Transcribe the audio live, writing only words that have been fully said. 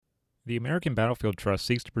The American Battlefield Trust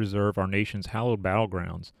seeks to preserve our nation's hallowed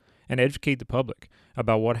battlegrounds and educate the public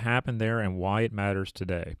about what happened there and why it matters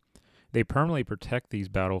today. They permanently protect these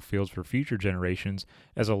battlefields for future generations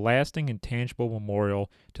as a lasting and tangible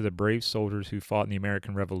memorial to the brave soldiers who fought in the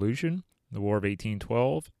American Revolution, the War of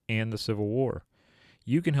 1812, and the Civil War.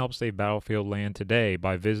 You can help save battlefield land today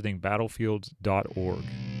by visiting battlefields.org.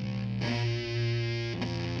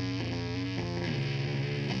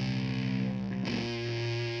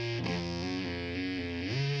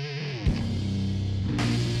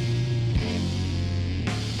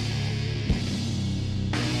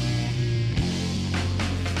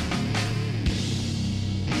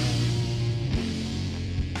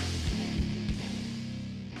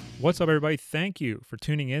 What's up, everybody? Thank you for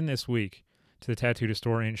tuning in this week to the Tattooed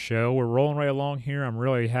Historian Show. We're rolling right along here. I'm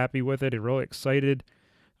really happy with it. I'm really excited.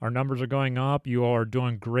 Our numbers are going up. You all are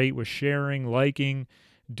doing great with sharing, liking,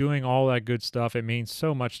 doing all that good stuff. It means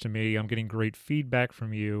so much to me. I'm getting great feedback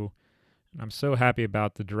from you, and I'm so happy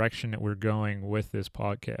about the direction that we're going with this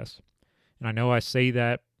podcast. And I know I say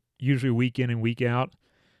that usually week in and week out,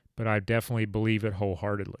 but I definitely believe it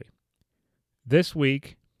wholeheartedly. This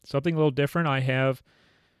week, something a little different. I have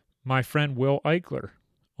my friend Will Eichler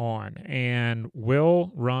on, and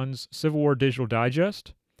Will runs Civil War Digital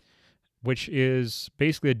Digest, which is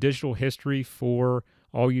basically a digital history for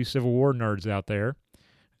all you Civil War nerds out there,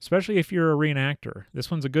 especially if you're a reenactor.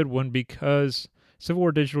 This one's a good one because Civil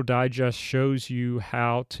War Digital Digest shows you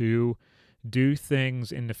how to do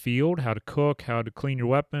things in the field, how to cook, how to clean your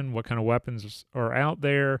weapon, what kind of weapons are out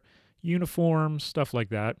there, uniforms, stuff like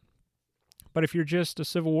that. But if you're just a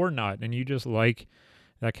Civil War nut and you just like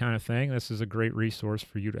that kind of thing, this is a great resource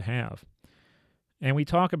for you to have. And we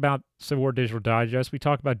talk about Civil War Digital Digest. We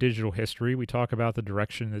talk about digital history. We talk about the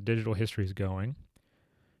direction that digital history is going.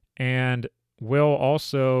 And Will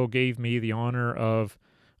also gave me the honor of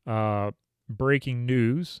breaking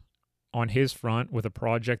news on his front with a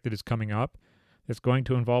project that is coming up that's going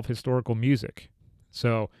to involve historical music.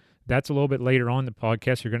 So that's a little bit later on in the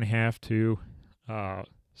podcast. You're going to have to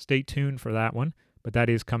stay tuned for that one, but that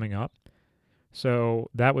is coming up. So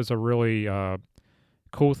that was a really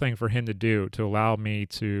cool thing for him to do, to allow me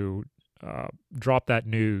to drop that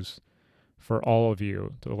news for all of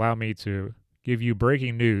you, to allow me to give you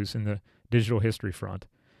breaking news in the digital history front.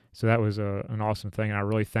 So that was an awesome thing, and I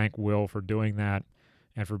really thank Will for doing that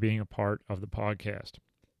and for being a part of the podcast.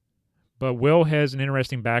 But Will has an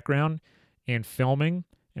interesting background in filming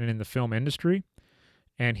and in the film industry,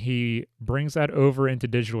 and he brings that over into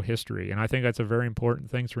digital history, and I think that's a very important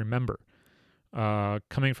thing to remember.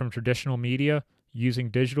 Coming from traditional media, using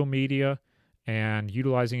digital media, and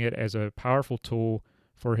utilizing it as a powerful tool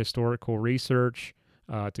for historical research,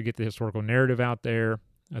 to get the historical narrative out there.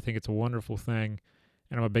 I think it's a wonderful thing,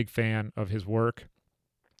 and I'm a big fan of his work.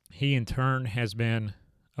 He, in turn, has been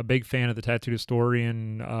a big fan of the Tattooed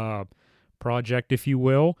Historian project, if you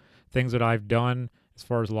will, things that I've done as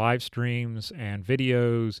far as live streams and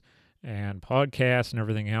videos and podcasts and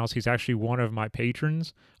everything else. He's actually one of my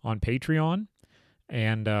patrons on Patreon.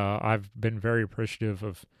 And I've been very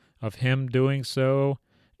appreciative of him doing so,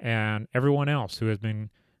 and everyone else who has been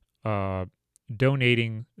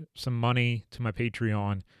donating some money to my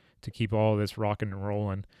Patreon to keep all of this rocking and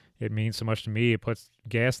rolling. It means so much to me. It puts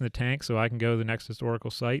gas in the tank so I can go to the next historical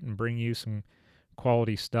site and bring you some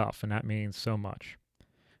quality stuff, and that means so much.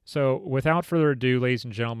 So without further ado, ladies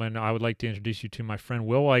and gentlemen, I would like to introduce you to my friend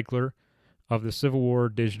Will Eichler of the Civil War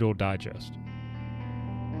Digital Digest.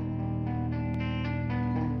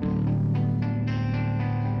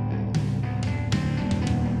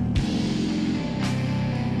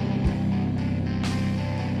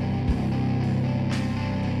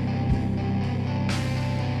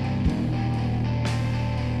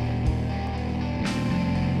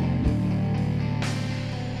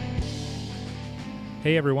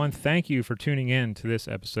 Hey everyone, thank you for tuning in to this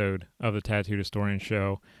episode of the Tattooed Historian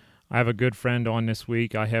Show. I have a good friend on this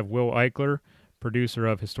week. I have Will Eichler, producer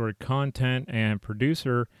of historic content and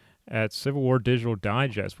producer at Civil War Digital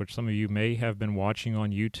Digest, which some of you may have been watching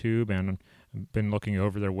on YouTube and been looking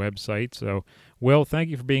over their website. So, Will, thank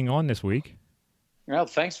you for being on this week. Well,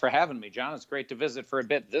 thanks for having me, John. It's great to visit for a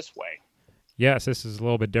bit this way. Yes, this is a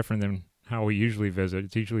little bit different than how we usually visit.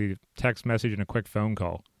 It's usually a text message and a quick phone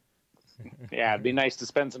call. Yeah, it'd be nice to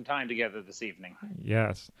spend some time together this evening.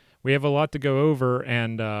 Yes. We have a lot to go over,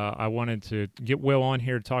 and I wanted to get Will on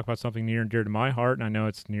here to talk about something near and dear to my heart, and I know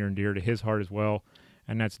it's near and dear to his heart as well,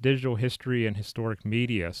 and that's digital history and historic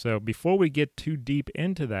media. So before we get too deep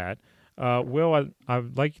into that, Will,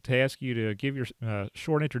 I'd like to ask you to give your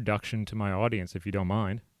short introduction to my audience, if you don't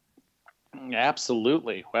mind.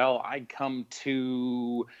 Absolutely. Well, I come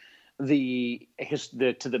to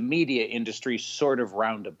to the media industry sort of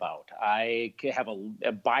roundabout. I have a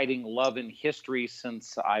abiding love in history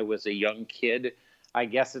since I was a young kid. I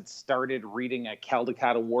guess it started reading a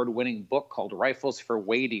Caldecott Award-winning book called Rifles for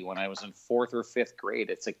Wadey when I was in 4th or 5th grade.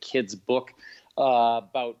 It's a kid's book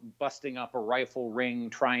about busting up a rifle ring,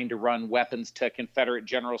 trying to run weapons to Confederate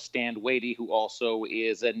General Stand Wadey, who also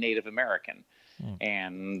is a Native American.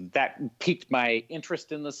 And that piqued my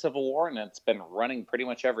interest in the Civil War, and it's been running pretty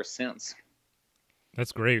much ever since.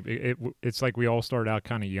 That's great. It's like we all start out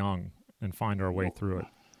kind of young and find our way through it.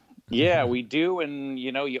 Yeah, we do. And,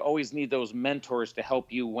 you always need those mentors to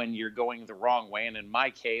help you when you're going the wrong way. And in my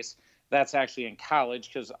case, that's actually in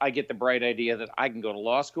college, because I get the bright idea that I can go to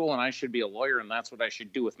law school and I should be a lawyer, and that's what I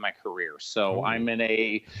should do with my career. So I'm in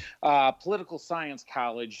a political science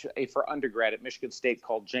college for undergrad at Michigan State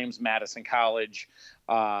called James Madison College,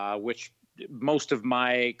 which most of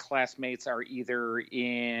my classmates are either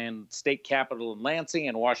in state capital in Lansing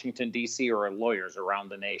and Washington, D.C., or are lawyers around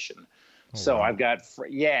the nation. So wow. I've got,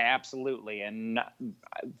 absolutely. And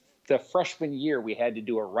the freshman year, we had to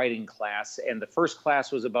do a writing class, and the first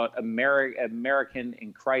class was about American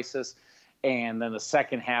in crisis, and then the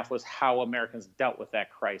second half was how Americans dealt with that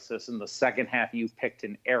crisis, and the second half you picked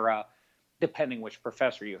an era, depending which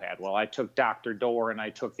professor you had. Well, I took Dr. Dorr, and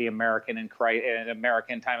I took the American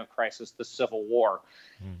time of crisis, the Civil War.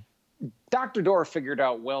 Dr. Dorr figured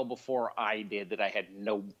out well before I did that I had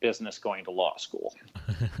no business going to law school.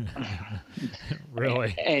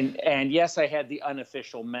 Really? And yes, I had the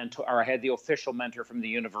unofficial mentor, or I had the official mentor from the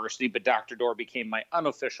university, but Dr. Dorr became my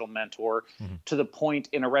unofficial mentor to the point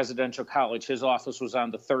in a residential college. His office was on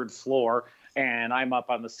the 3rd floor, and I'm up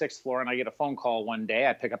on the 6th floor, and I get a phone call one day.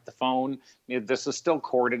 I pick up the phone. This is still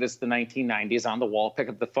corded. It's the 1990s on the wall. Pick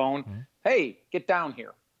up the phone. Hey, get down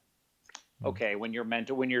here. Okay, when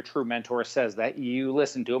your true mentor says that, you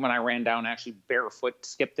listen to him. And I ran down actually barefoot,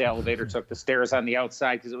 skipped the elevator, took the stairs on the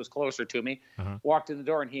outside because it was closer to me, walked in the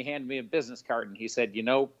door, and he handed me a business card. And he said,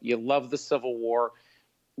 you love the Civil War.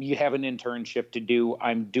 You have an internship to do.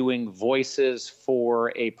 I'm doing voices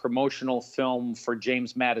for a promotional film for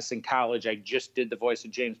James Madison College. I just did the voice of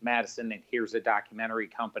James Madison, and here's a documentary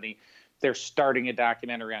company. They're starting a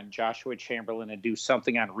documentary on Joshua Chamberlain and do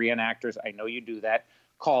something on reenactors. I know you do that.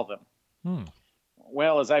 Call them.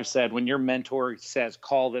 Well, as I've said, when your mentor says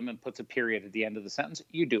call them and puts a period at the end of the sentence,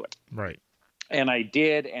 you do it. Right. And I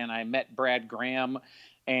did, and I met Brad Graham,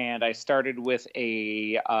 and I started with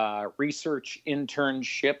a research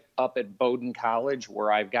internship up at Bowdoin College,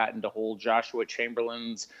 where I've gotten to hold Joshua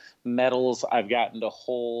Chamberlain's medals. I've gotten to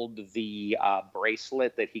hold the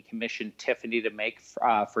bracelet that he commissioned Tiffany to make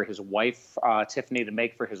for his wife,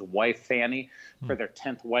 Fanny, for their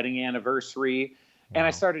 10th wedding anniversary. And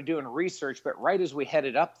I started doing research, but right as we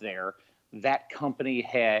headed up there, that company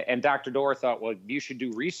had, and Dr. Dorr thought, well, you should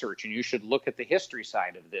do research and you should look at the history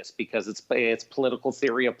side of this because it's political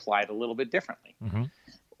theory applied a little bit differently.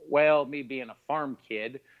 Well, me being a farm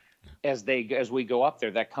kid, as we go up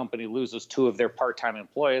there, that company loses 2 of their part-time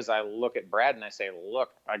employees. I look at Brad and I say,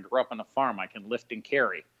 look, I grew up on a farm. I can lift and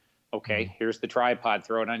carry. Okay, here's the tripod.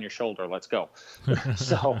 Throw it on your shoulder. Let's go.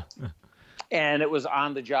 And it was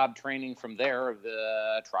on-the-job training from there.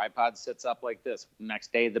 The tripod sits up like this.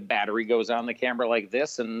 Next day, the battery goes on the camera like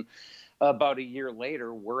this. And about a year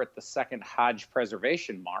later, we're at the 2nd Hodge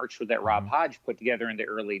Preservation March that Rob Hodge put together in the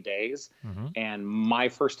early days. And my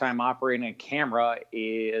first time operating a camera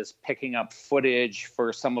is picking up footage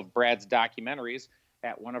for some of Brad's documentaries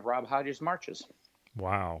at one of Rob Hodge's marches.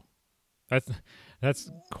 Wow. That's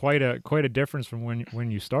quite a difference from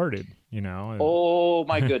when you started, Oh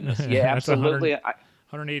my goodness. Yeah, absolutely.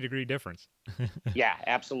 180-degree difference. Yeah,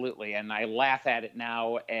 absolutely. And I laugh at it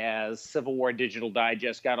now as Civil War Digital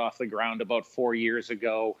Digest got off the ground about 4 years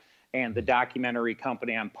ago, and the documentary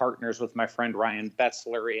company I'm partners with my friend Ryan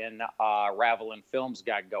Betzler in Ravelin Films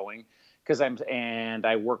got going. Because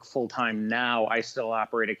I work full time now. I still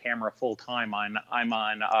operate a camera full time. I'm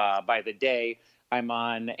on by the day. I'm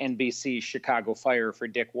on NBC Chicago Fire for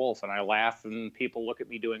Dick Wolf, and I laugh, and people look at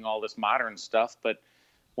me doing all this modern stuff. But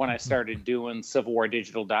when I started doing Civil War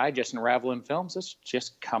Digital Digest and Ravelin Films, it's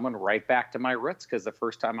just coming right back to my roots, because the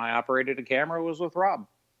first time I operated a camera was with Rob.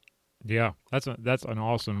 Yeah, that's an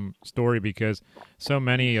awesome story, because so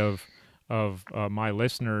many of my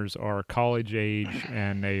listeners are college age,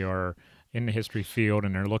 and they are in the history field,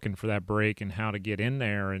 and they're looking for that break and how to get in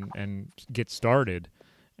there and get started.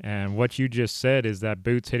 And what you just said is that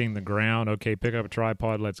boots hitting the ground, okay, pick up a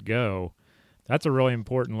tripod, let's go. That's a really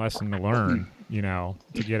important lesson to learn,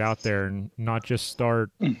 to get out there and not just start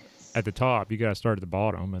at the top. You got to start at the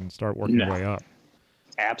bottom and start working your way up.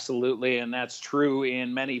 Absolutely. And that's true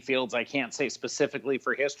in many fields. I can't say specifically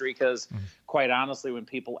for history because, quite honestly, when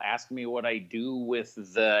people ask me what I do with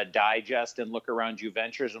the Digest and Look Around You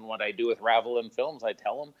Ventures and what I do with Ravelin Films, I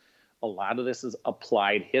tell them a lot of this is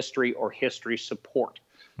applied history or history support.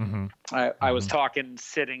 Mm-hmm. I was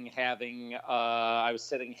sitting having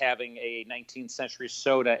a 19th century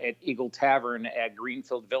soda at Eagle Tavern at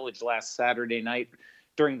Greenfield Village last Saturday night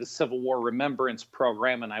during the Civil War Remembrance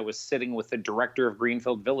Program, and I was sitting with the director of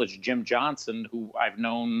Greenfield Village, Jim Johnson, who I've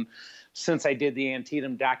known since I did the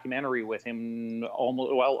Antietam documentary with him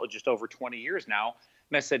just over 20 years now.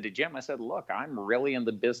 And I said to Jim, I said, look, I'm really in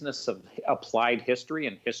the business of applied history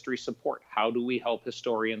and history support. How do we help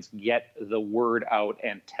historians get the word out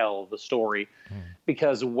and tell the story?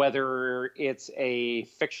 Because whether it's a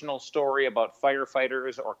fictional story about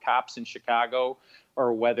firefighters or cops in Chicago,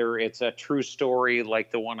 or whether it's a true story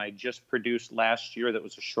like the one I just produced last year that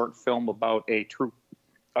was a short film about a true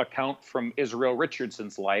account from Israel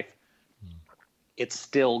Richardson's life, it's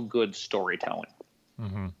still good storytelling.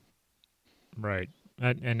 Mm-hmm. Right.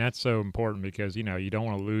 And that's so important because, you don't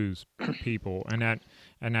want to lose people. And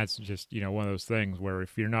that's just, one of those things where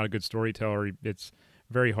if you're not a good storyteller, it's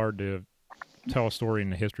very hard to tell a story in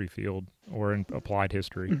the history field or in applied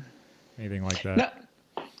history, anything like that. No,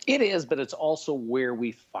 it is, but it's also where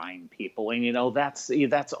we find people. And,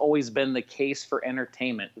 that's always been the case for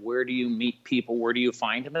entertainment. Where do you meet people? Where do you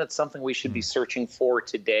find them? And it's something we should be searching for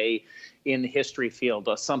today in the history field.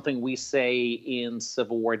 Something we say in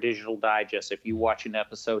Civil War Digital Digest. If you watch an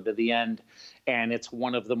episode to the end and it's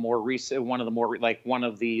one of the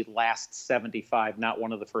last 75, not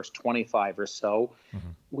one of the first 25 or so,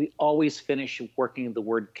 we always finish working the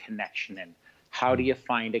word connection in. How do you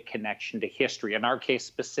find a connection to history? In our case,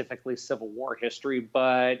 specifically Civil War history,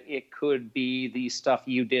 but it could be the stuff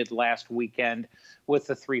you did last weekend with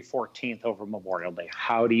the 3/14 over Memorial Day.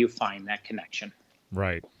 How do you find that connection?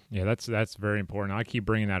 Right. Yeah, that's very important. I keep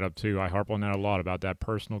bringing that up too. I harp on that a lot about that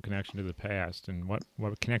personal connection to the past and what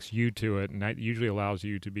connects you to it, and that usually allows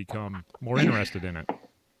you to become more interested in it.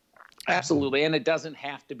 Absolutely. And it doesn't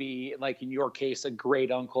have to be, like in your case, a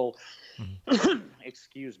great uncle,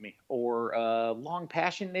 excuse me, or long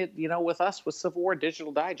passion. With us, with Civil War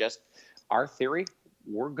Digital Digest, our theory,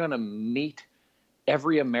 we're going to meet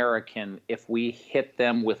every American if we hit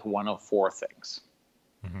them with one of four things: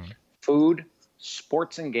 food,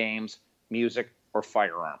 sports and games, music, or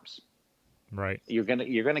firearms. Right. You're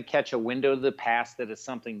gonna catch a window to the past that is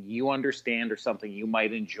something you understand or something you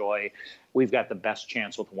might enjoy. We've got the best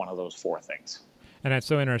chance with one of those four things. And that's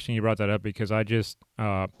so interesting you brought that up because I just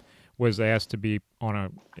was asked to be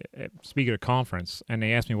speak at a conference, and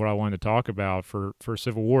they asked me what I wanted to talk about for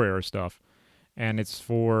Civil War era stuff, and it's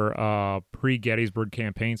for pre-Gettysburg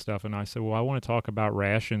campaign stuff. And I said, well, I want to talk about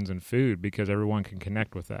rations and food because everyone can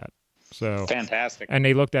connect with that. So fantastic. And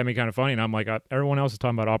they looked at me kind of funny, and I'm like, everyone else is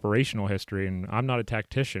talking about operational history, and I'm not a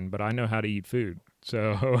tactician, but I know how to eat food.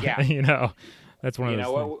 So, yeah. That's one of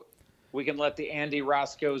those things. We can let the Andy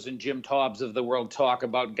Roscoes and Jim Taubes of the world talk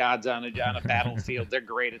about gods on a battlefield. They're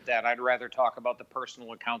great at that. I'd rather talk about the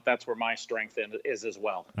personal account. That's where my strength is as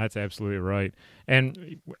well. That's absolutely right.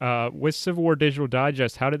 And with Civil War Digital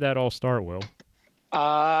Digest, how did that all start, Will?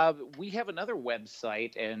 We have another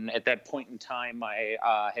website, and at that point in time, I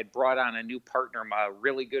had brought on a new partner, my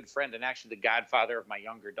really good friend, and actually the godfather of my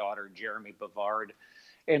younger daughter, Jeremy Bavard.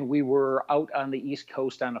 And we were out on the East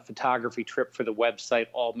Coast on a photography trip for the website,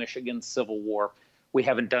 All Michigan Civil War. We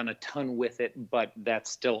haven't done a ton with it, but that's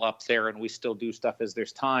still up there, and we still do stuff as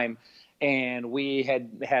there's time. And we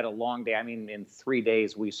had a long day. I mean, in 3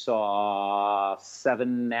 days, we saw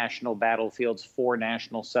 7 national battlefields, 4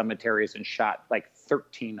 national cemeteries, and shot like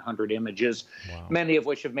 1,300 images, wow. Many of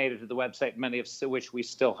which have made it to the website, many of which we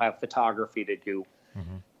still have photography to do.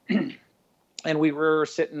 And we were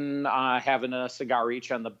sitting having a cigar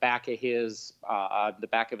each on the back of his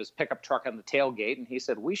pickup truck on the tailgate, and he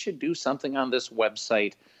said, we should do something on this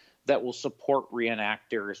website that will support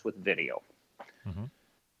reenactors with video.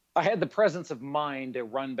 I had the presence of mind to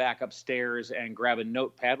run back upstairs and grab a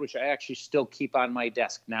notepad, which I actually still keep on my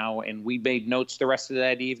desk now. And we made notes the rest of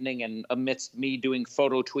that evening. And amidst me doing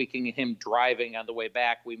photo tweaking and him driving on the way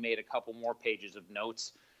back, we made a couple more pages of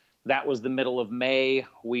notes. That was the middle of May.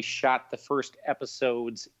 We shot the first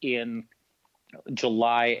episodes in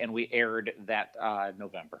July, and we aired that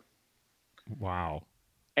November. Wow.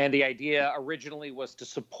 And the idea originally was to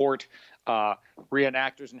support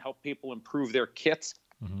reenactors and help people improve their kits.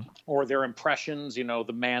 Or their impressions,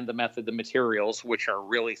 the man, the method, the materials, which are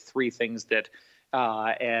really 3 things that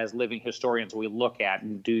as living historians we look at.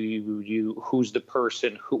 And who's the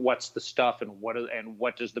person, what's the stuff, and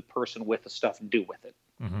what does the person with the stuff do with it?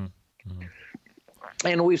 Mm-hmm. Mm-hmm.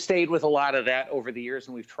 And we've stayed with a lot of that over the years,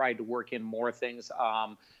 and we've tried to work in more things.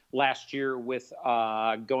 Last year with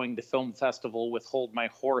going to film festival with Hold My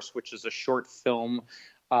Horse, which is a short film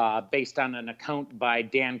based on an account by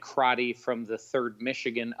Dan Crotty from the 3rd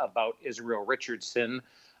Michigan about Israel Richardson.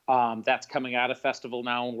 That's coming out of festival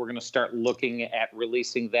now, and we're going to start looking at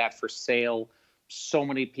releasing that for sale. So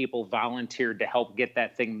many people volunteered to help get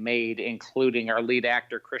that thing made, including our lead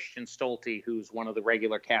actor, Christian Stolte, who's one of the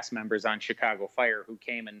regular cast members on Chicago Fire, who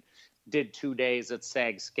came and did 2 days at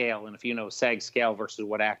SAG Scale. And if you know SAG Scale versus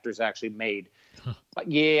what actors actually made,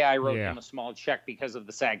 I wrote him a small check because of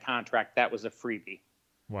the SAG contract. That was a freebie.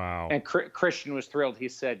 Wow. And Christian was thrilled. He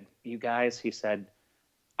said, "You guys," he said,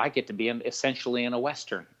 "I get to be essentially in a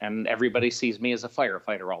Western, and everybody sees me as a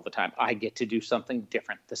firefighter all the time. I get to do something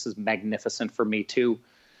different. This is magnificent for me too."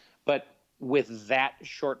 But with that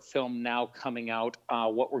short film now coming out,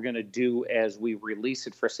 what we're going to do as we release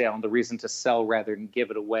it for sale, and the reason to sell rather than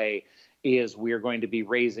give it away, is we are going to be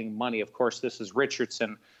raising money. Of course, this is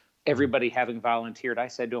Richardson. Everybody having volunteered, I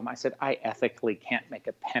said to him, I ethically can't make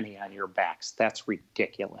a penny on your backs. That's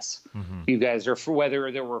ridiculous. Mm-hmm. You guys are,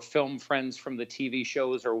 whether there were film friends from the TV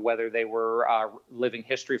shows or whether they were living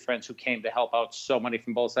history friends who came to help out, so many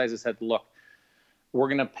from both sides, I said, look, we're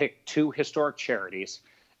going to pick 2 historic charities,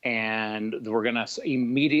 and we're going to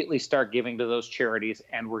immediately start giving to those charities,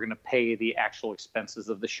 and we're going to pay the actual expenses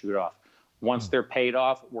of the shoot-off. Once they're paid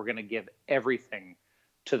off, we're going to give everything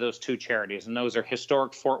to those 2 charities, and those are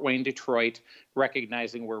Historic Fort Wayne, Detroit,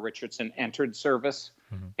 recognizing where Richardson entered service,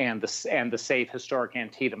 and the Save Historic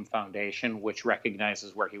Antietam Foundation, which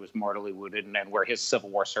recognizes where he was mortally wounded and where his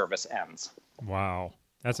Civil War service ends. Wow,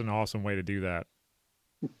 that's an awesome way to do that.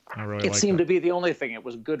 I really it seemed to be the only thing. It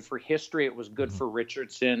was good for history. It was good for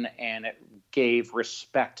Richardson, and it gave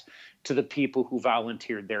respect to the people who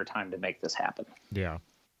volunteered their time to make this happen. Yeah,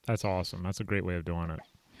 that's awesome. That's a great way of doing it.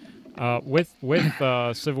 With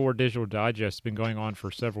Civil War Digital Digest, it's been going on for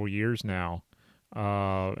several years now,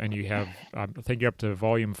 and you have, I think you're up to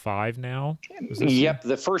volume 5 now. Yep,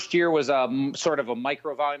 the first year was sort of a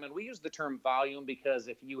micro volume, and we use the term volume because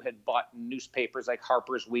if you had bought newspapers like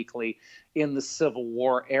Harper's Weekly in the Civil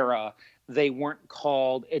War era, they weren't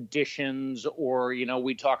called editions, or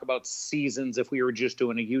we talk about seasons if we were just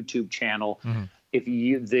doing a YouTube channel. Mm-hmm.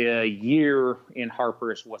 The year in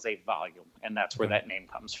Harper's was a volume, and that's where that name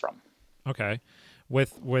comes from. Okay.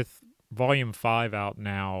 With volume 5 out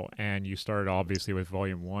now, and you started obviously with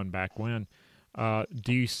volume 1 back when,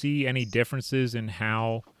 do you see any differences in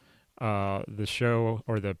how the show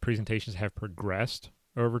or the presentations have progressed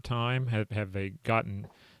over time? Have they gotten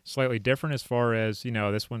slightly different as far as,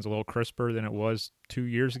 this one's a little crisper than it was 2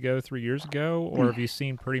 years ago, 3 years ago, or have you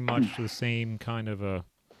seen pretty much the same kind of a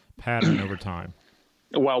pattern over time?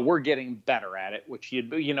 Well, we're getting better at it, which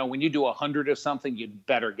when you do 100 of something, you'd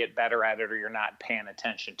better get better at it or you're not paying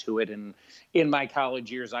attention to it. And in my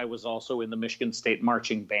college years, I was also in the Michigan State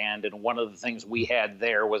Marching Band. And one of the things we had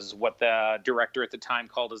there was what the director at the time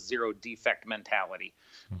called a zero defect mentality.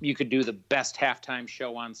 You could do the best halftime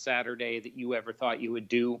show on Saturday that you ever thought you would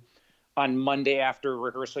do. On Monday after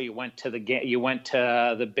rehearsal, you went to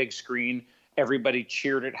the big screen. Everybody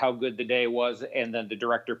cheered at how good the day was, and then the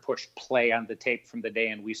director pushed play on the tape from the day,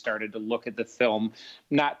 and we started to look at the film,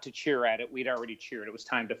 not to cheer at it. We'd already cheered. It was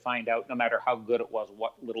time to find out, no matter how good it was,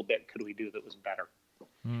 what little bit could we do that was better.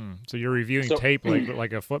 So you're reviewing tape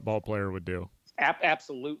like a football player would do.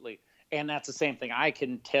 Absolutely. And that's the same thing. I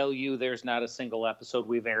can tell you there's not a single episode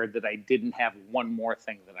we've aired that I didn't have one more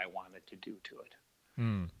thing that I wanted to do to it.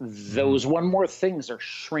 Those one more things are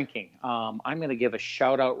shrinking. I'm going to give a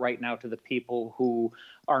shout out right now to the people who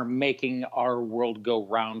are making our world go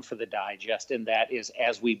round for the Digest. And that is,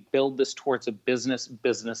 as we build this towards a business,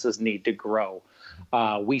 businesses need to grow.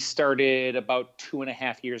 We started about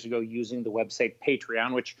 2.5 years ago using the website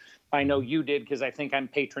Patreon, which I know you did because I think I'm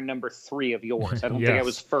patron number 3 of yours. I don't think I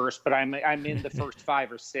was first, but I'm in the first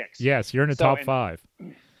 5 or 6. Yes, you're in the top 5.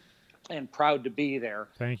 And proud to be there.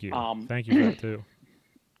 Thank you. Thank you for that too.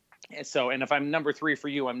 And if I'm number 3 for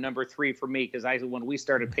you, I'm number 3 for me, because when we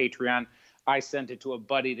started Patreon, I sent it to a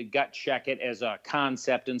buddy to gut check it as a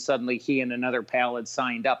concept, and suddenly he and another pal had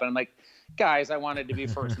signed up, and I'm like, guys, I wanted to be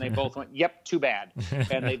first, and they both went, yep, too bad.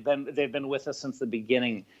 And they've been with us since the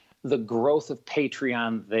beginning. The growth of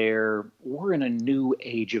Patreon there, we're in a new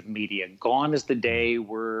age of media. Gone is the day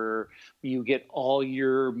where you get all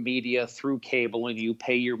your media through cable, and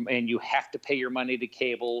you have to pay your money to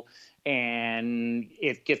cable. And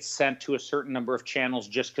it gets sent to a certain number of channels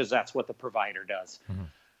just because that's what the provider does.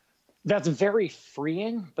 That's very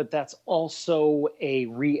freeing, but that's also a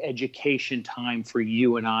re-education time for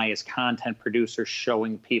you and I as content producers,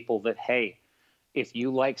 showing people that, hey, if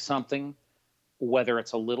you like something, whether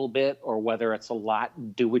it's a little bit or whether it's a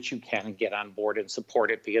lot, do what you can and get on board and support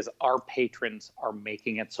it, because our patrons are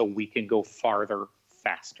making it so we can go farther,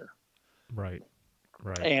 faster. Right.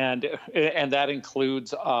 And that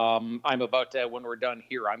includes, I'm about to, when we're done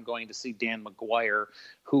here, I'm going to see Dan McGuire,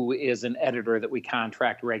 who is an editor that we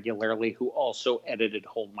contract regularly, who also edited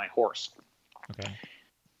Hold My Horse. Okay.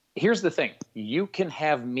 Here's the thing. You can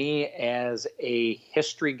have me as a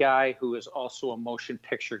history guy who is also a motion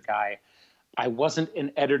picture guy. I wasn't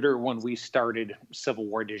an editor when we started Civil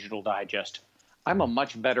War Digital Digest. I'm a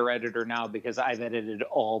much better editor now because I've edited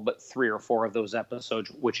all but 3 or 4 of those episodes,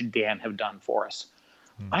 which Dan have done for us.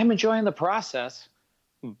 I'm enjoying the process,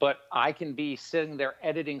 but I can be sitting there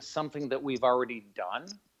editing something that we've already done,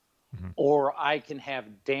 or I can have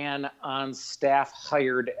Dan on staff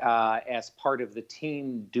hired as part of the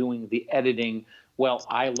team doing the editing. Well,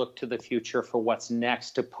 I look to the future for what's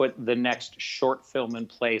next, to put the next short film in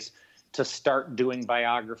place, to start doing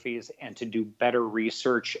biographies and to do better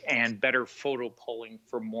research and better photo pulling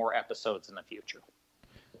for more episodes in the future.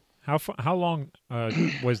 How long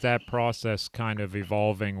was that process kind of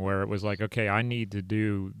evolving, where it was like, okay, I need to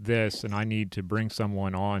do this and I need to bring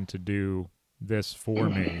someone on to do this for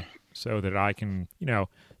me so that I can,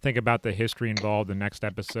 think about the history involved, the next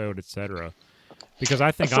episode, etc. Because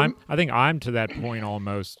I think I'm to that point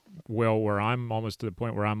almost, Will, where I'm almost to the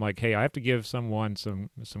point where I'm like, hey, I have to give someone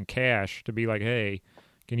some cash to be like, hey,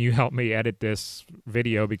 can you help me edit this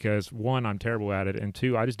video? Because 1, I'm terrible at it, and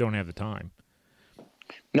 2, I just don't have the time.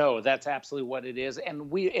 No, that's absolutely what it is.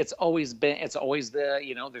 And it's always there's always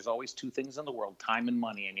 2 things in the world, time and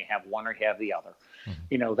money, and you have one or you have the other.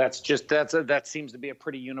 That seems to be a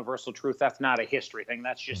pretty universal truth. That's not a history thing.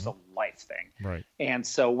 That's just a life thing. Right. And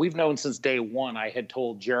so we've known since day one. I had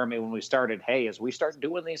told Jeremy when we started, hey, as we start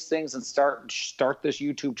doing these things and start this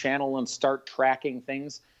YouTube channel and start tracking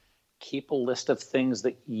things, keep a list of things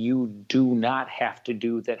that you do not have to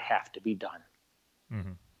do that have to be done.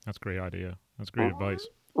 That's a great idea. That's great advice.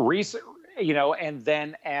 Research, and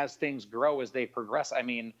then as things grow, as they progress, I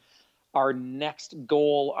mean, our next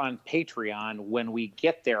goal on Patreon, when we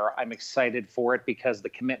get there, I'm excited for it, because the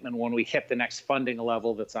commitment when we hit the next funding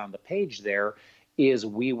level that's on the page there is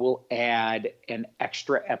we will add an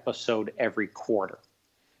extra episode every quarter.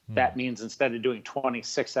 That means instead of doing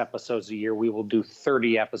 26 episodes a year, we will do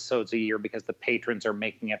 30 episodes a year, because the patrons are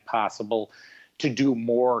making it possible to do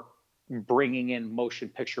more, bringing in motion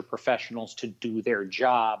picture professionals to do their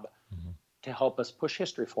job to help us push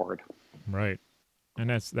history forward. Right. And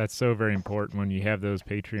that's so very important when you have those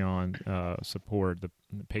Patreon support. The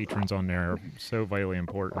patrons on there are so vitally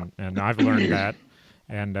important. And I've learned that.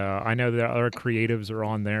 And I know that other creatives are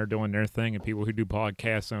on there doing their thing, and people who do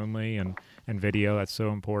podcasts only and video. That's so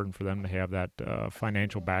important for them to have that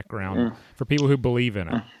financial background for people who believe in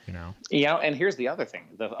it, And here's the other thing.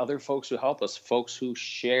 The other folks who help us, folks who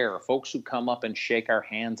share, folks who come up and shake our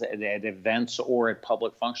hands at events or at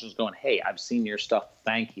public functions going, hey, I've seen your stuff.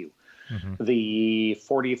 Thank you. The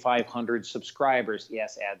 4,500 subscribers,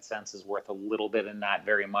 yes, AdSense is worth a little bit and not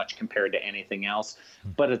very much compared to anything else,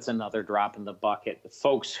 but it's another drop in the bucket. The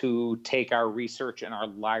folks who take our research and our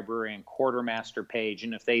library and quartermaster page,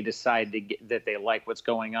 and if they decide that they like what's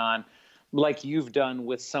going on, like you've done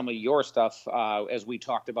with some of your stuff, as we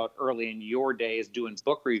talked about early in your days, doing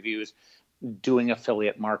book reviews, doing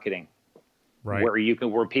affiliate marketing. Right.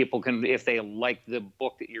 Where people can, if they like the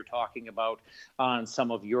book that you're talking about on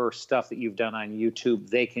some of your stuff that you've done on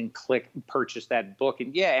YouTube, they can click purchase that book,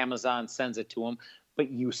 and Amazon sends it to them,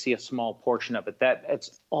 but you see a small portion of it.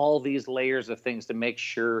 It's all these layers of things to make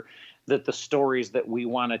sure that the stories that we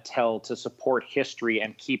want to tell to support history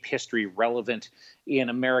and keep history relevant in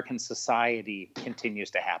American society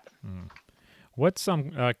continues to happen. What's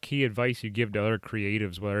some key advice you give to other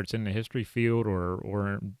creatives, whether it's in the history field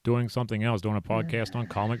or doing something else, doing a podcast on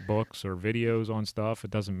comic books or videos on stuff?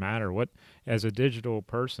 It doesn't matter. What, as a digital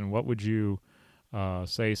person, what would you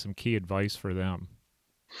say some key advice for them?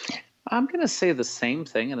 I'm going to say the same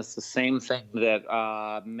thing, and it's the same thing that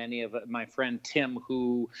my friend Tim,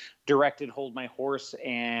 who directed Hold My Horse,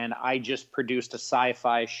 and I just produced a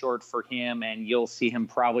sci-fi short for him, and you'll see him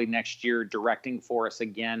probably next year directing for us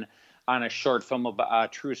again on a short film about a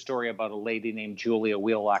true story about a lady named Julia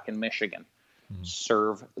Wheelock in Michigan.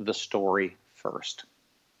 Serve the story first.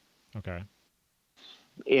 Okay.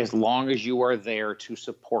 As long as you are there to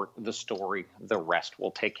support the story, the rest will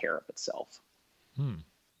take care of itself.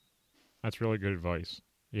 That's really good advice.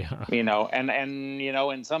 Yeah.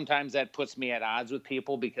 And sometimes that puts me at odds with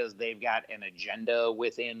people because they've got an agenda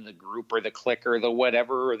within the group or the clique or the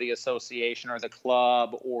whatever, or the association or the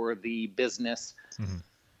club or the business. Mm-hmm.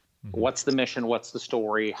 Mm-hmm. What's the mission? What's the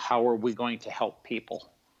story? How are we going to help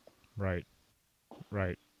people? Right.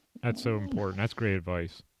 That's so important. That's great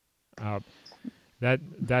advice.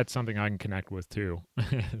 That's something I can connect with too.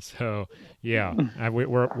 So yeah,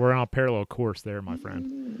 we're on a parallel course there, my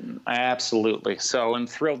friend. Absolutely. So I'm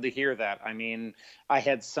thrilled to hear that. I mean,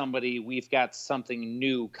 we've got something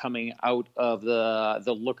new coming out of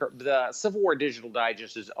the Civil War Digital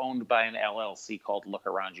Digest is owned by an LLC called Look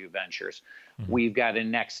Around You Ventures. Mm-hmm. We've got a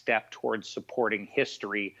next step towards supporting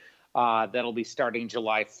history that'll be starting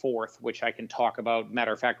July 4th, which I can talk about.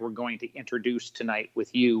 Matter of fact, we're going to introduce tonight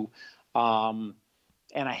with you.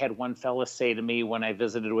 And I had one fella say to me when I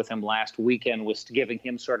visited with him last weekend, was giving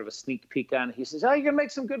him sort of a sneak peek on it. He says, "Oh, you're going to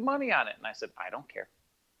make some good money on it." And I said, "I don't care."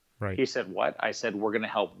 Right. He said, "What?" I said, "We're going to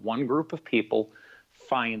help one group of people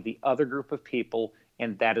find the other group of people,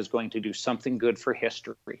 and that is going to do something good for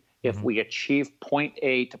history. Mm-hmm. If we achieve point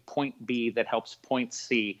A to point B that helps point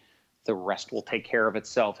C, the rest will take care of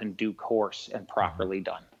itself in due course and properly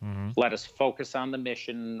done." Mm-hmm. Let us focus on the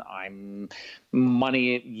mission.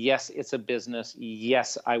 Money. Yes, it's a business.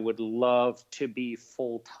 Yes, I would love to be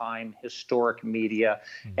full-time historic media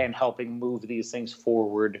and helping move these things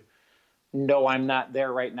forward. No, I'm not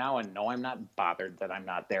there right now. And no, I'm not bothered that I'm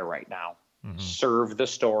not there right now. Mm-hmm. Serve the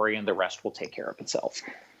story and the rest will take care of itself.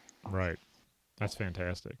 Right. That's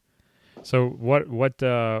fantastic. So what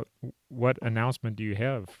announcement do you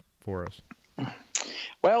have for us?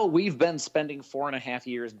 Well, we've been spending 4.5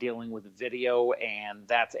 years dealing with video and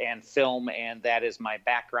film, and that is my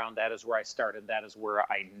background. That is where I started. That is where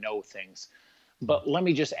I know things. But let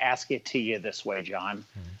me just ask it to you this way, John.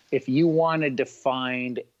 Mm-hmm. If you wanted to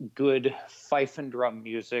find good fife and drum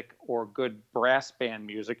music or good brass band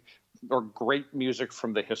music or great music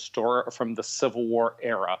from the Civil War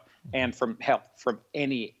era and from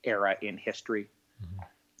any era in history,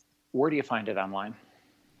 where do you find it online?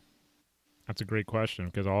 That's a great question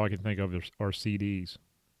because all I can think of are CDs.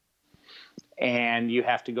 And you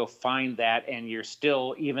have to go find that, and you're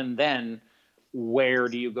still, even then, where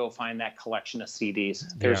do you go find that collection of CDs?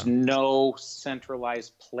 There's no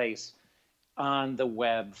centralized place on the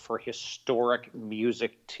web for historic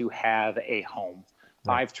music to have a home.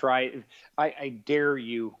 Right. I've tried. I dare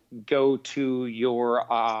you go to your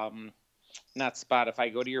not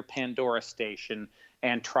Spotify. Go to your Pandora station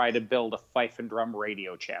and try to build a fife and drum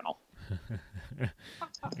radio channel.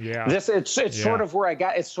 Yeah. It's sort of where I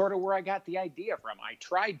got the idea from. I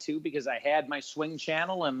tried to because I had my swing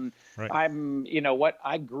channel, and right.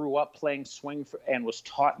 I grew up playing swing and was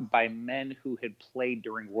taught by men who had played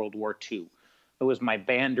during World War II. It was my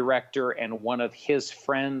band director and one of his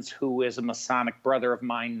friends who is a Masonic brother of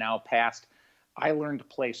mine, now passed. I learned to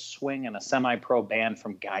play swing in a semi-pro band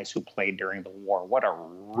from guys who played during the war. What a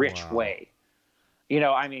rich way.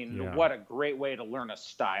 What a great way to learn a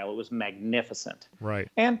style. It was magnificent. Right.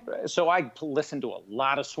 And so I listened to a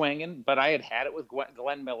lot of swinging, but I had it with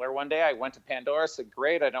Glenn Miller one day. I went to Pandora, said,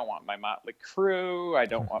 "Great, I don't want my Motley Crue. I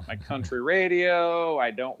don't want my country radio.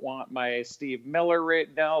 I don't want my Steve Miller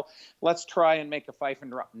radio. No, let's try and make a fife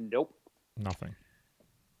and drum." Nope. Nothing.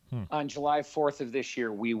 On July 4th of this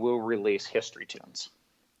year, we will release History Tunes.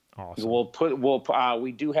 Awesome.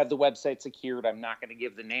 We do have the website secured. I'm not going to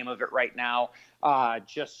give the name of it right now,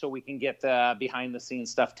 just so we can get the behind the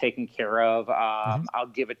scenes stuff taken care of. I'll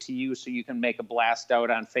give it to you so you can make a blast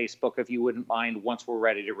out on Facebook if you wouldn't mind once we're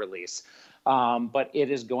ready to release. But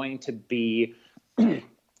it is going to be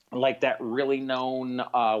like that really known,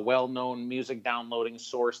 well-known music downloading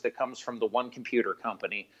source that comes from the One Computer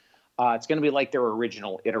Company. It's going to be like their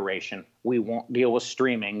original iteration. We won't deal with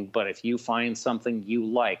streaming, but if you find something you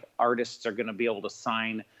like, artists are going to be able to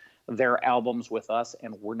sign their albums with us,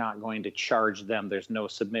 and we're not going to charge them. There's no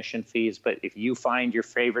submission fees. But if you find your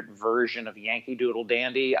favorite version of Yankee Doodle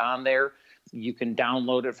Dandy on there, you can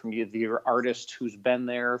download it from your artist who's been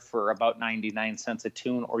there for about 99 cents a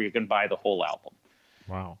tune, or you can buy the whole album.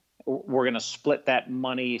 Wow. We're going to split that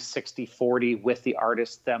money 60-40 with the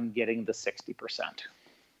artist, them getting the 60%.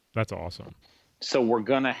 That's awesome. So we're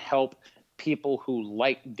going to help people who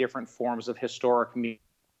like different forms of historic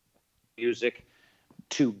music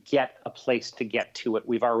to get a place to get to it.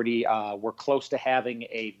 We've already, we're close to having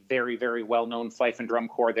a very, very well-known fife and drum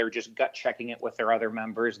corps. They're just gut checking it with their other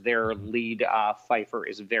members. Their lead fifer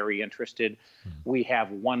is very interested. We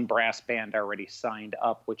have one brass band already signed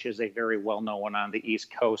up, which is a very well-known one on the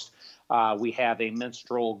East Coast. We have a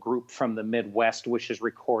minstrel group from the Midwest, which is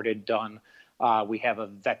recorded, done. We have a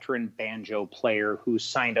veteran banjo player who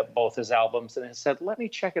signed up both his albums and has said, let me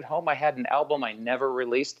check at home. I had an album I never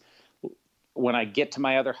released. When I get to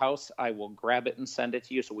my other house, I will grab it and send it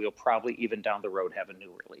to you. So we'll probably even down the road have a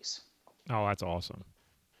new release. Oh, that's awesome.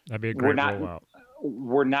 That'd be a great rollout.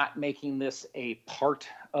 We're not making this a part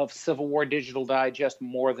of Civil War Digital Digest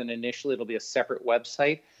more than initially. It'll be a separate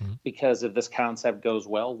website because if this concept goes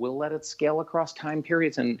well, we'll let it scale across time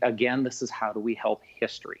periods. And again, this is how do we help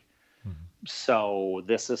history? So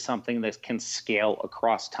this is something that can scale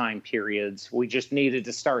across time periods. We just needed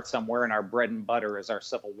to start somewhere, and our bread and butter is our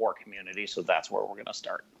Civil War community. So that's where we're going to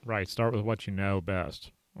start. Right. Start with what you know best,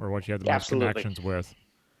 or what you have the most connections with.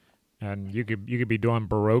 And you could be doing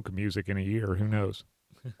Baroque music in a year. Who knows?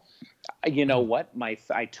 You know what?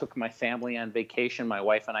 I took my family on vacation. My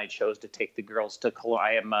wife and I chose to take the girls to.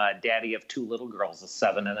 I am a daddy of two little girls, a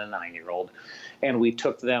 7 and a 9-year-old, and we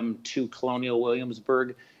took them to Colonial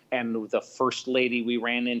Williamsburg. And the first lady we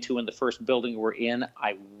ran into in the first building we're in,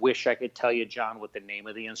 I wish I could tell you, John, what the name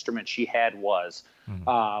of the instrument she had was.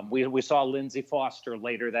 We saw Lindsay Foster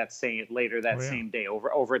later that same day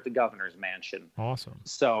over at the governor's mansion. Awesome.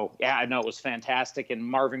 So yeah, I know it was fantastic. And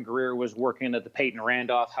Marvin Greer was working at the Peyton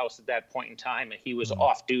Randolph house at that point in time, and he was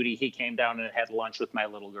off duty. He came down and had lunch with my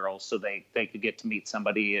little girls, so they could get to meet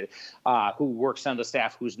somebody who works on the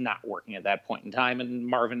staff who's not working at that point in time. And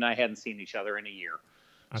Marvin and I hadn't seen each other in a year.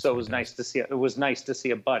 That's so it was nice to see. It was nice to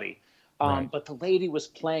see a buddy. Right. But the lady was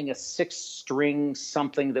playing a 6-string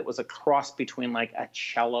something that was a cross between like a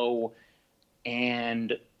cello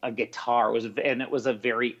and a guitar. It was a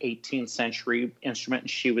very 18th century instrument, and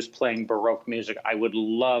she was playing Baroque music. I would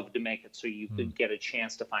love to make it so you could get a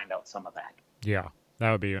chance to find out some of that. Yeah,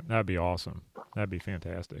 that'd be awesome. That'd be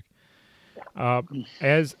fantastic.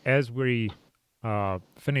 As we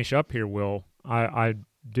finish up here, Will, I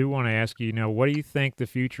do want to ask you, what do you think the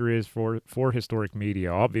future is for historic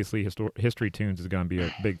media? Obviously, History Tunes is going to be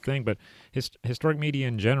a big thing, but historic media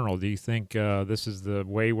in general, do you think this is the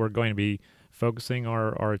way we're going to be focusing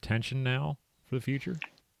our attention now for the future?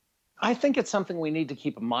 I think it's something we need to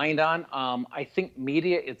keep a mind on. I think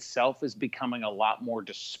media itself is becoming a lot more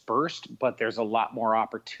dispersed, but there's a lot more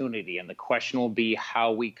opportunity, and the question will be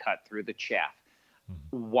how we cut through the chaff.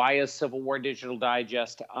 Why is Civil War Digital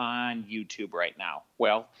Digest on YouTube right now?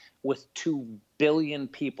 Well, with 2 billion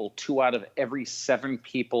people, 2 out of every 7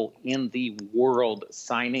 people in the world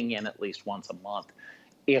signing in at least once a month,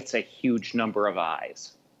 it's a huge number of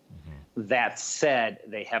eyes. That said,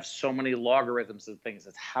 they have so many logarithms and things.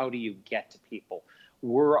 It's how do you get to people?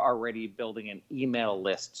 We're already building an email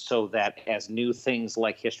list so that as new things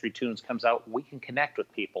like History Tunes comes out, we can connect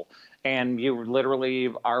with people. And you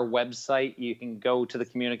literally, our website, you can go to the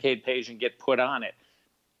Communicate page and get put on it.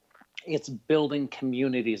 It's building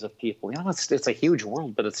communities of people. It's a huge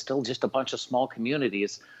world, but it's still just a bunch of small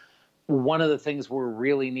communities. One of the things we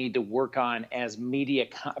really need to work on as media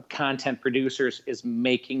content producers is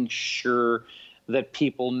making sure that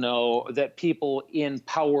people know, that people in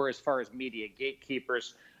power as far as media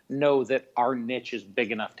gatekeepers know that our niche is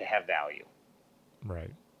big enough to have value. Right.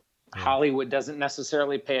 Yeah. Hollywood doesn't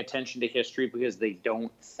necessarily pay attention to history because they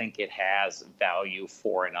don't think it has value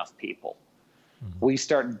for enough people. We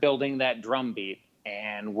start building that drumbeat,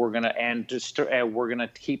 and we're gonna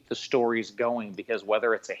keep the stories going, because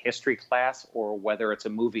whether it's a history class or whether it's a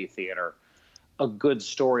movie theater, a good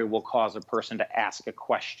story will cause a person to ask a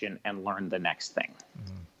question and learn the next thing.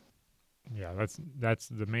 Yeah, that's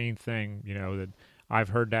the main thing, that I've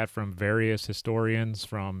heard that from various historians,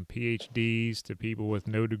 from PhDs to people with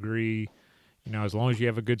no degree. As long as you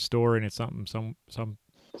have a good story and it's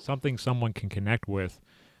something someone can connect with,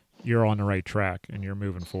 you're on the right track and you're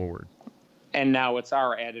moving forward. And now it's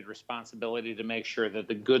our added responsibility to make sure that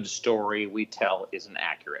the good story we tell is an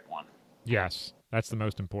accurate one. Yes, that's the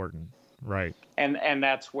most important. Right. And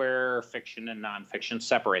that's where fiction and nonfiction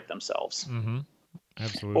separate themselves.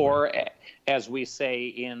 Absolutely. Or, as we say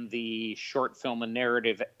in the short film and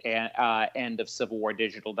narrative end of Civil War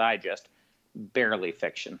Digital Digest, barely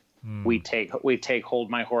fiction. We take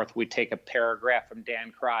Hold My Horse, we take a paragraph from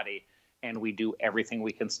Dan Crotty, and we do everything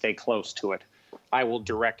we can stay close to it. I will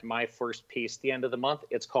direct my first piece the end of the month.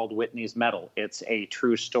 It's called Whitney's Medal. It's a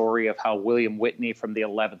true story of how William Whitney from the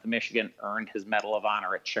 11th Michigan earned his Medal of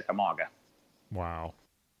Honor at Chickamauga. Wow.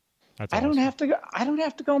 That's awesome. I don't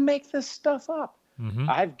have to go make this stuff up.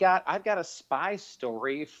 I've got a spy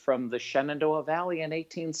story from the Shenandoah Valley in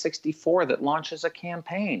 1864 that launches a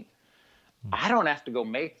campaign. I don't have to go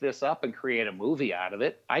make this up and create a movie out of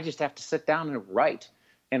it. I just have to sit down and write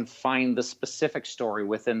and find the specific story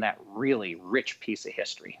within that really rich piece of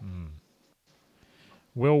history.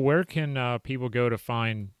 Will, where can people go to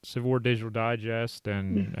find Civil War Digital Digest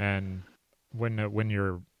and when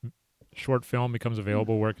your short film becomes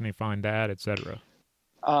available, where can they find that, etc.?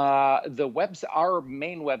 Our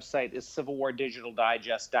main website is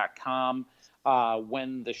civilwardigitaldigest.com.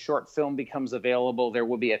 When the short film becomes available, there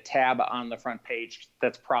will be a tab on the front page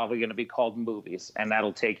that's probably going to be called Movies, and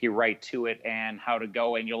that'll take you right to it and how to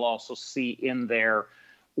go. And you'll also see in there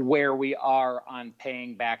where we are on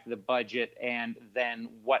paying back the budget and then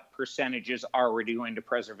what percentages are we doing to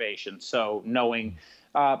preservation. So knowing,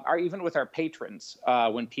 even with our patrons,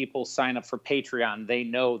 when people sign up for Patreon, they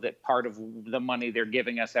know that part of the money they're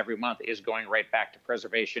giving us every month is going right back to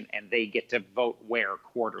preservation, and they get to vote where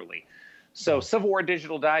quarterly. So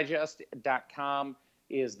civilwardigitaldigest.com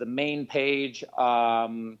is the main page.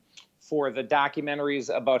 For the documentaries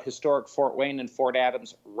about historic Fort Wayne and Fort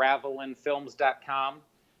Adams, ravelinfilms.com.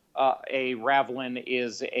 A ravelin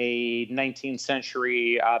is a 19th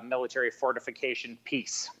century military fortification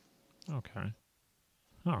piece. Okay.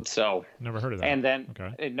 Oh, so never heard of that. And then,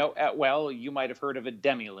 okay. Well, you might have heard of a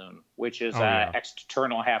demi-lune, which is an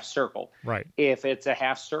external half circle. Right. If it's a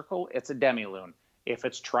half circle, it's a demi-lune. If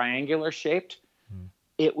it's triangular shaped,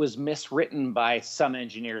 it was miswritten by some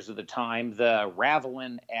engineers of the time. The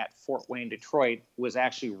ravelin at Fort Wayne, Detroit, was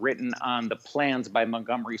actually written on the plans by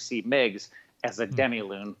Montgomery C. Meigs as a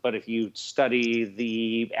demi-lune. But if you study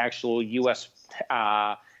the actual U.S.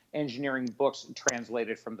 Engineering books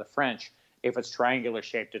translated from the French, if it's triangular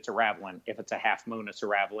shaped, it's a ravelin. If it's a half moon, it's a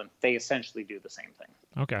ravelin. They essentially do the same thing.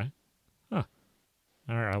 Okay. Huh.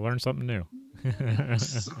 All right, I learned something new. But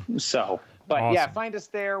awesome. Yeah, find us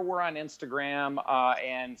there. We're on Instagram,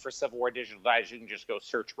 and for Civil War Digital Digest, you can just go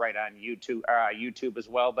search right on YouTube as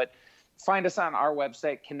well. But find us on our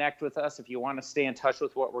website. Connect with us if you want to stay in touch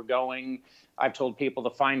with what we're going. I've told people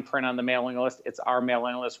the fine print on the mailing list. It's our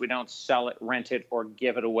mailing list. We don't sell it, rent it, or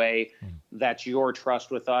give it away. That's your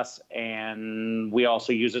trust with us, and we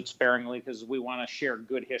also use it sparingly because we want to share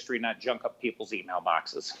good history, not junk up people's email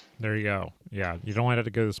boxes. There you go. Yeah, you don't want it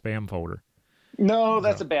to go to the spam folder. No,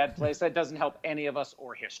 that's a bad place. That doesn't help any of us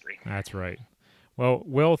or history. That's right. Well,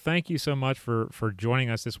 Will, thank you so much for joining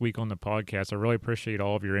us this week on the podcast. I really appreciate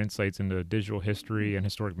all of your insights into digital history and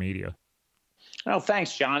historic media. Oh,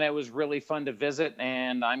 thanks, John. It was really fun to visit,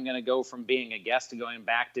 and I'm going to go from being a guest to going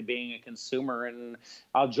back to being a consumer, and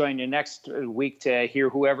I'll join you next week to hear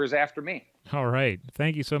whoever's after me. All right.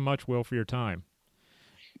 Thank you so much, Will, for your time.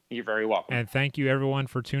 You're very welcome. And thank you, everyone,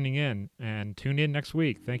 for tuning in. And tune in next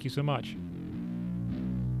week. Thank you so much.